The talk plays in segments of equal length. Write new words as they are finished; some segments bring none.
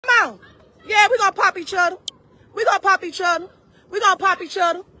on. Yeah, we gonna pop each other. We gonna pop each other. We gonna pop each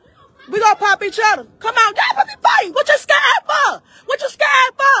other. We gonna pop each other. Come on, y'all let me fight. What you scared for? What you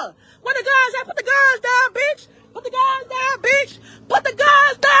scared for? Where the guns at? Put the guns down, bitch. Put the guns down, bitch. Put the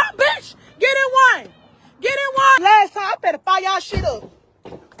guns down, bitch. Get in one. Get in one. Last time, I better fire y'all shit up.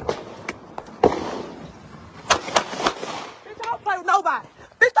 Bitch, I don't play with nobody.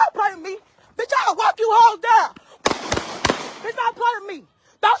 Bitch, don't play with me. Bitch, I'll walk you hoes down. Bitch, don't play with me.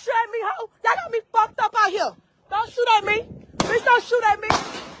 Don't shoot at me, ho. Y'all got me fucked up out here. Don't shoot at me. Bitch, don't shoot at me.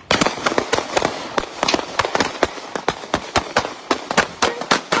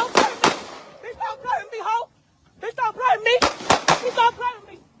 Bitch, don't play with me, Bitch, don't play with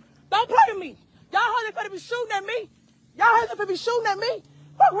me. Don't play with me. Y'all hoes ain't finna be shooting at me. Y'all hoes ain't finna be shooting at me.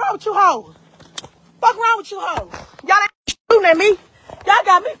 Fuck wrong with you hoes? Fuck wrong with you hoes? Y'all ain't shooting at me. Y'all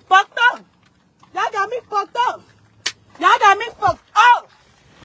got me fucked up. Y'all got me fucked up. Y'all got me fucked up.